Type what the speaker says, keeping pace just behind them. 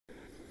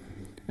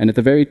And at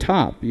the very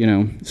top,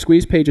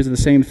 squeeze page is the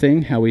same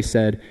thing, how we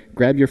said,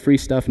 grab your free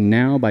stuff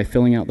now by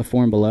filling out the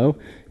form below.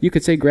 You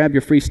could say, grab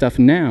your free stuff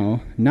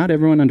now. Not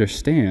everyone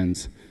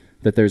understands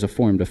that there's a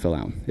form to fill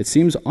out. It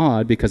seems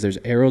odd because there's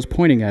arrows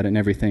pointing at it and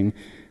everything,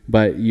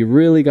 but you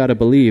really got to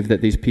believe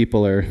that these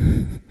people are,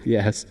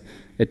 yes,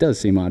 it does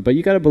seem odd, but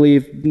you got to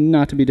believe,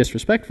 not to be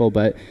disrespectful,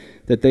 but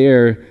that they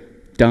are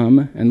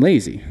dumb and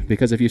lazy.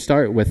 Because if you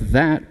start with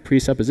that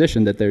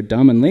presupposition that they're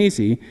dumb and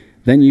lazy,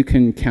 then you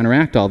can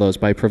counteract all those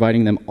by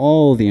providing them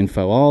all the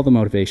info, all the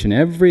motivation,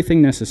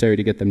 everything necessary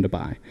to get them to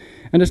buy.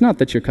 And it's not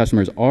that your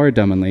customers are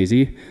dumb and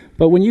lazy,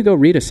 but when you go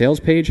read a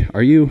sales page,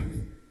 do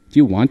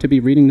you want to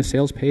be reading the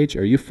sales page?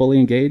 Are you fully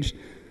engaged?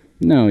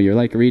 No, you're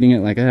like reading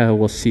it like, oh,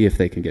 we'll see if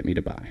they can get me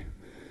to buy.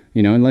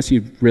 Unless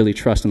you really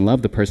trust and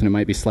love the person, it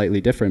might be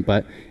slightly different,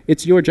 but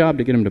it's your job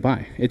to get them to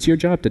buy. It's your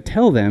job to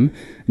tell them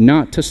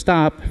not to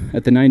stop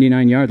at the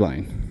 99-yard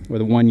line or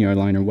the 1-yard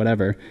line or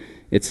whatever.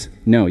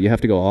 No, you have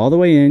to go all the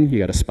way in, you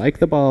got to spike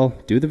the ball,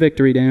 do the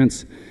victory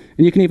dance,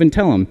 and you can even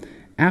tell them,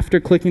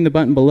 after clicking the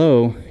button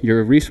below,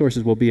 your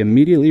resources will be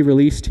immediately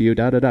released to you,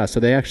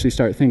 So they actually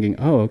start thinking,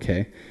 oh,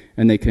 okay,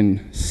 and they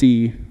can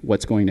see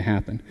what's going to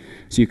happen.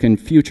 So you can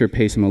future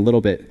pace them a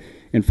little bit.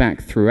 In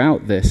fact,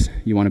 throughout this,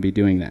 you want to be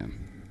doing that.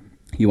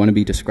 You want to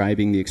be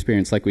describing the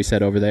experience, like we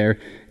said over there,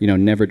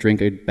 never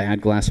drink a bad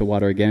glass of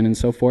water again and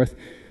so forth.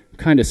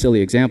 Kind of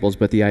silly examples,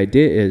 but the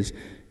idea is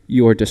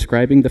you're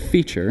describing the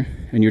feature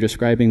and you're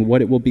describing what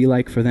it will be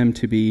like for them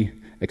to be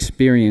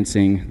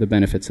experiencing the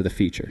benefits of the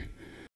feature.